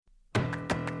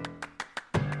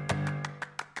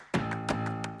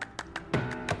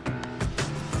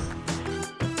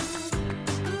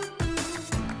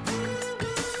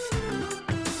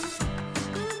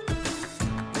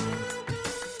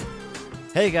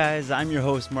Hey guys, I'm your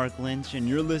host Mark Lynch, and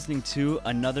you're listening to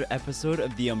another episode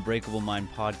of the Unbreakable Mind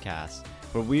podcast,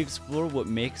 where we explore what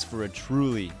makes for a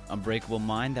truly unbreakable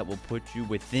mind that will put you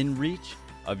within reach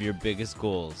of your biggest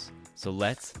goals. So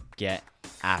let's get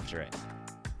after it.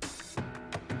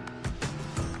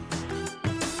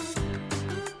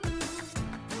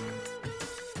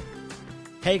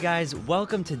 Hey guys,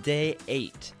 welcome to day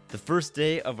 8, the first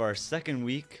day of our second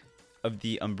week of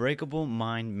the Unbreakable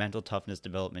Mind Mental Toughness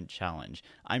Development Challenge.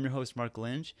 I'm your host, Mark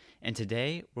Lynch, and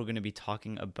today we're going to be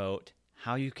talking about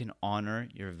how you can honor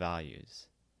your values.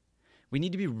 We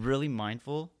need to be really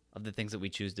mindful of the things that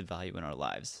we choose to value in our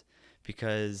lives,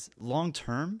 because long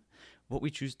term, what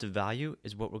we choose to value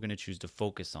is what we're going to choose to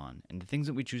focus on. And the things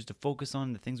that we choose to focus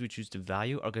on, the things we choose to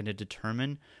value are going to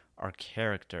determine our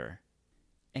character.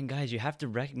 And guys, you have to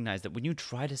recognize that when you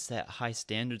try to set high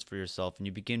standards for yourself and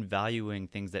you begin valuing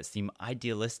things that seem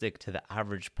idealistic to the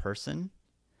average person,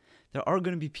 there are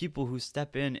going to be people who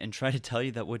step in and try to tell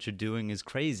you that what you're doing is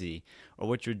crazy or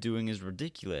what you're doing is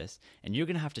ridiculous. And you're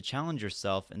going to have to challenge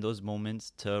yourself in those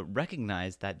moments to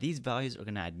recognize that these values are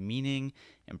going to add meaning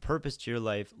and purpose to your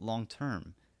life long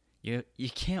term. You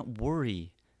can't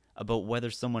worry about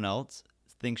whether someone else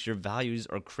thinks your values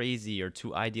are crazy or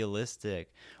too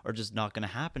idealistic or just not going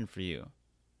to happen for you.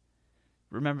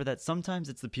 Remember that sometimes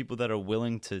it's the people that are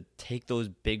willing to take those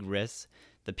big risks,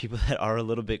 the people that are a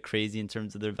little bit crazy in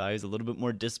terms of their values, a little bit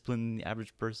more disciplined than the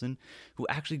average person, who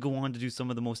actually go on to do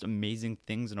some of the most amazing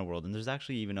things in the world. And there's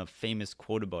actually even a famous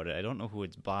quote about it. I don't know who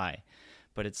it's by,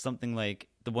 but it's something like,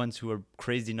 the ones who are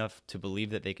crazy enough to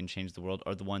believe that they can change the world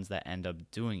are the ones that end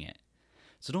up doing it.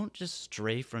 So don't just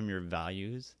stray from your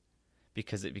values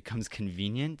because it becomes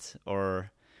convenient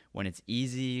or when it's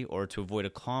easy or to avoid a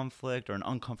conflict or an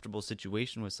uncomfortable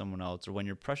situation with someone else or when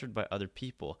you're pressured by other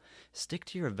people. Stick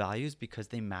to your values because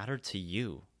they matter to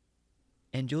you.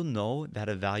 And you'll know that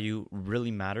a value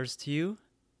really matters to you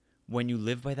when you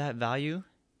live by that value,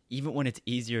 even when it's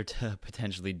easier to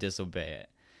potentially disobey it.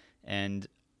 And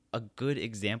a good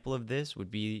example of this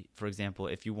would be, for example,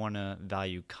 if you want to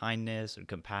value kindness or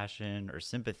compassion or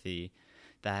sympathy,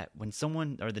 that when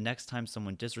someone or the next time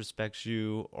someone disrespects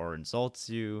you or insults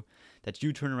you, that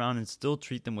you turn around and still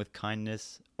treat them with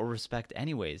kindness or respect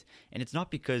anyways. And it's not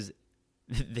because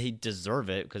they deserve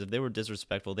it, because if they were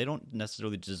disrespectful, they don't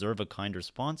necessarily deserve a kind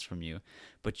response from you,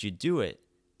 but you do it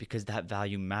because that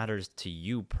value matters to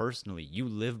you personally. You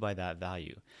live by that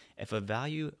value. If a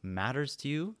value matters to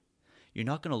you, you're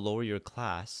not going to lower your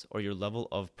class or your level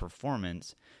of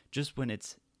performance just when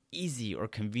it's easy or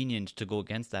convenient to go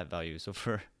against that value.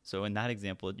 So in that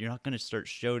example, you're not going to start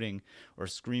shouting or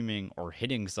screaming or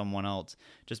hitting someone else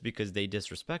just because they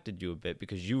disrespected you a bit,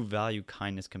 because you value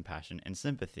kindness, compassion, and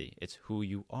sympathy. It's who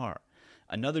you are.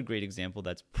 Another great example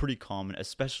that's pretty common,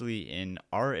 especially in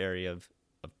our area of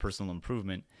personal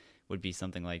improvement, would be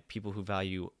something like people who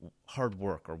value hard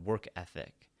work or work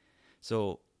ethic.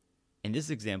 So in this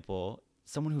example,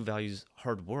 someone who values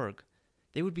hard work,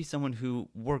 they would be someone who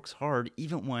works hard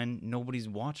even when nobody's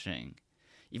watching,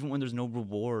 even when there's no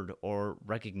reward or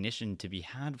recognition to be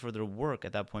had for their work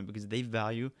at that point, because they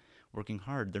value working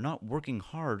hard. They're not working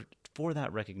hard for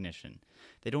that recognition.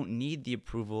 They don't need the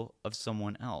approval of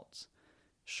someone else.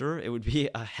 Sure, it would be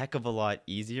a heck of a lot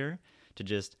easier to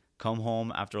just come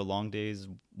home after a long day's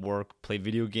work, play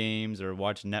video games or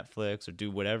watch Netflix or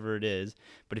do whatever it is.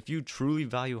 But if you truly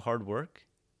value hard work,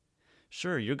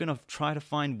 sure, you're going to try to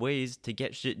find ways to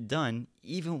get shit done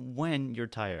even when you're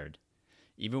tired,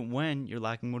 even when you're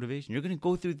lacking motivation. You're going to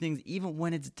go through things even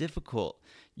when it's difficult.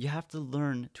 You have to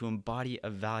learn to embody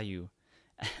a value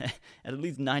at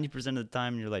least 90% of the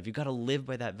time in your life. You got to live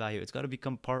by that value. It's got to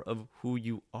become part of who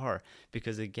you are.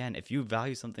 Because again, if you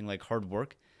value something like hard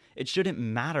work, it shouldn't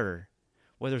matter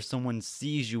whether someone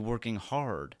sees you working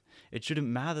hard. It shouldn't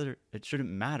matter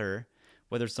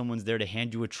whether someone's there to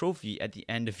hand you a trophy at the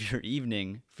end of your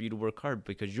evening for you to work hard,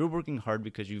 because you're working hard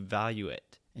because you value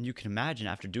it. And you can imagine,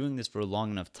 after doing this for a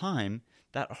long enough time,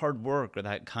 that hard work or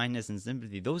that kindness and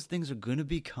sympathy, those things are going to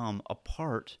become a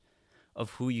part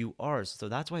of who you are. So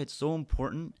that's why it's so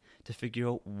important to figure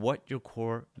out what your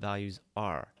core values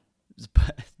are.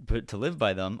 But to live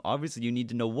by them, obviously you need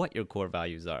to know what your core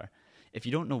values are. If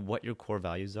you don't know what your core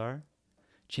values are,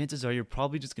 chances are you're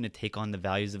probably just going to take on the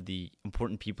values of the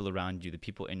important people around you, the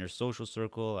people in your social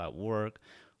circle, at work,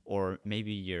 or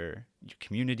maybe your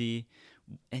community.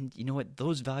 And you know what?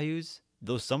 Those values,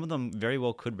 though some of them very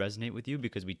well could resonate with you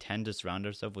because we tend to surround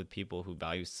ourselves with people who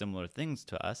value similar things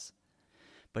to us,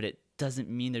 but it doesn't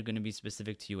mean they're going to be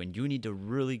specific to you. And you need to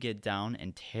really get down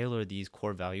and tailor these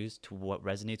core values to what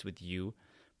resonates with you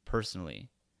personally.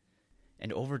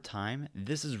 And over time,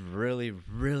 this is really,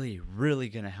 really, really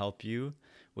going to help you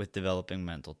with developing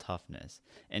mental toughness.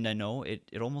 And I know it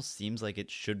almost seems like it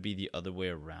should be the other way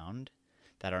around,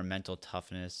 that our mental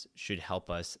toughness should help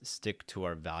us stick to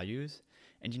our values.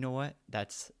 And you know what?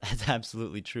 That's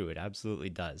absolutely true. It absolutely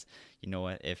does. You know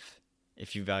what?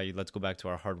 If you value, let's go back to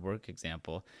our hard work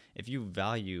example. If you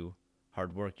value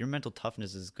hard work, your mental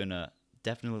toughness is going to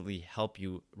definitely help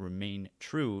you remain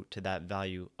true to that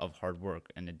value of hard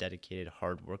work and a dedicated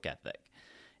hard work ethic.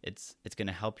 It's going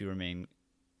to help you remain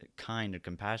kind or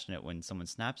compassionate when someone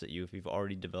snaps at you if you've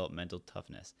already developed mental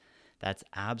toughness. That's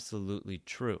absolutely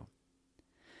true.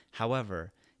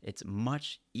 However, it's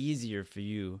much easier for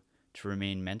you to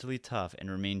remain mentally tough and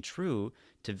remain true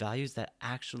to values that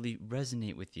actually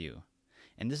resonate with you.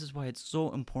 And this is why it's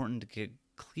so important to get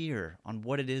clear on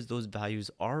what it is those values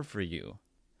are for you.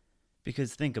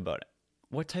 Because think about it.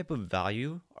 What type of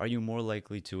value are you more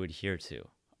likely to adhere to?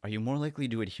 Are you more likely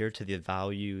to adhere to the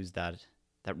values that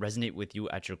resonate with you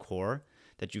at your core,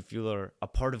 that you feel are a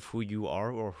part of who you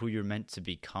are or who you're meant to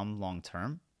become long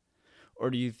term?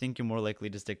 Or do you think you're more likely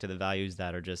to stick to the values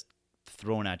that are just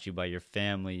thrown at you by your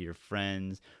family, your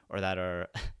friends, or that are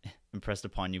impressed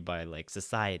upon you by like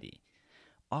society?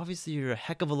 Obviously, you're a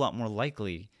heck of a lot more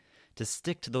likely to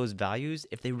stick to those values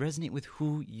if they resonate with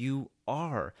who you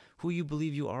are, who you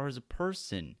believe you are as a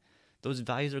person. Those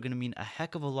values are going to mean a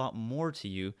heck of a lot more to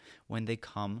you when they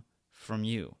come from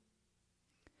you.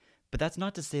 But that's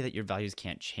not to say that your values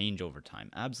can't change over time.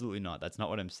 Absolutely not. That's not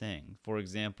what I'm saying. For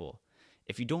example,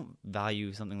 if you don't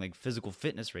value something like physical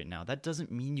fitness right now, that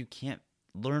doesn't mean you can't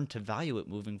learn to value it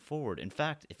moving forward. In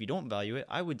fact, if you don't value it,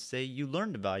 I would say you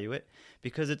learn to value it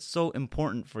because it's so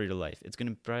important for your life. It's going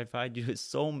to provide you with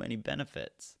so many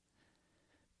benefits.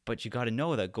 But you got to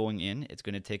know that going in, it's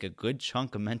going to take a good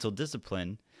chunk of mental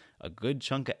discipline, a good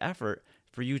chunk of effort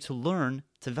for you to learn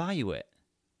to value it.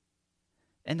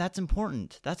 And that's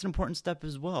important. That's an important step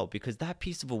as well, because that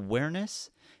piece of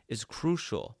awareness is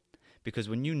crucial. Because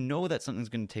when you know that something's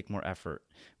going to take more effort,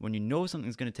 when you know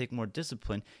something's going to take more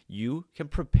discipline, you can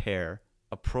prepare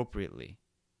appropriately.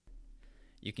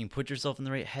 You can put yourself in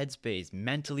the right headspace,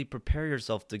 mentally prepare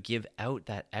yourself to give out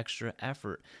that extra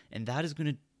effort. And that is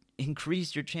going to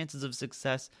increase your chances of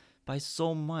success by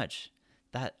so much.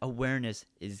 That awareness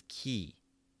is key.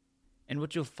 And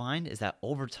what you'll find is that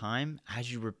over time,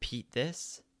 as you repeat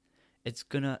this, it's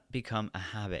going to become a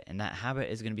habit, and that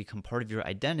habit is going to become part of your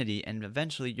identity, and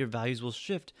eventually your values will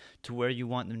shift to where you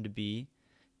want them to be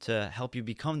to help you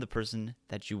become the person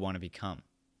that you want to become.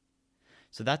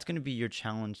 So that's going to be your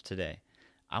challenge today.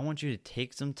 I want you to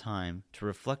take some time to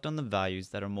reflect on the values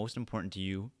that are most important to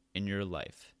you in your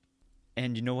life.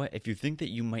 And you know what? If you think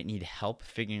that you might need help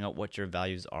figuring out what your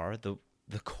values are, the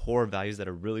core values that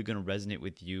are really going to resonate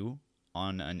with you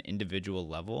on an individual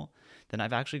level, then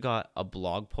I've actually got a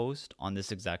blog post on this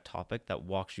exact topic that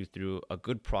walks you through a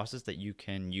good process that you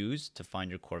can use to find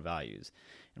your core values.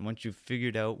 And once you've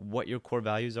figured out what your core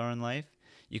values are in life,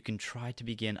 you can try to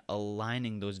begin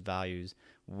aligning those values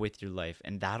with your life.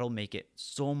 And that'll make it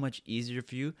so much easier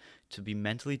for you to be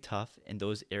mentally tough in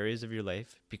those areas of your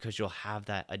life because you'll have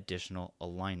that additional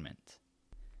alignment.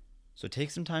 So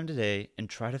take some time today and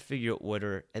try to figure out what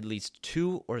are at least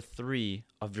 2 or 3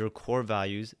 of your core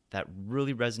values that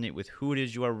really resonate with who it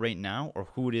is you are right now or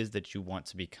who it is that you want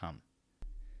to become.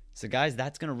 So guys,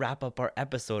 that's going to wrap up our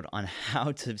episode on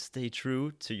how to stay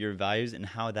true to your values and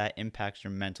how that impacts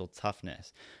your mental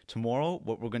toughness. Tomorrow,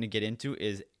 what we're going to get into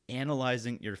is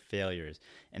analyzing your failures.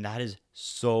 And that is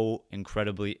so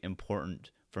incredibly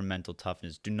important for mental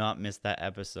toughness. Do not miss that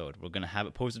episode. We're going to have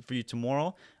it posted for you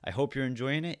tomorrow. I hope you're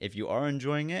enjoying it. If you are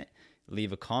enjoying it,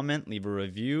 leave a comment, leave a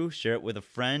review, share it with a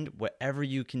friend, whatever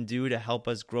you can do to help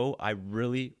us grow. I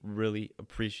really, really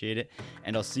appreciate it.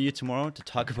 And I'll see you tomorrow to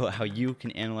talk about how you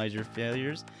can analyze your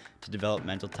failures to develop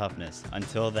mental toughness.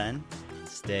 Until then,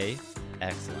 stay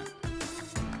excellent.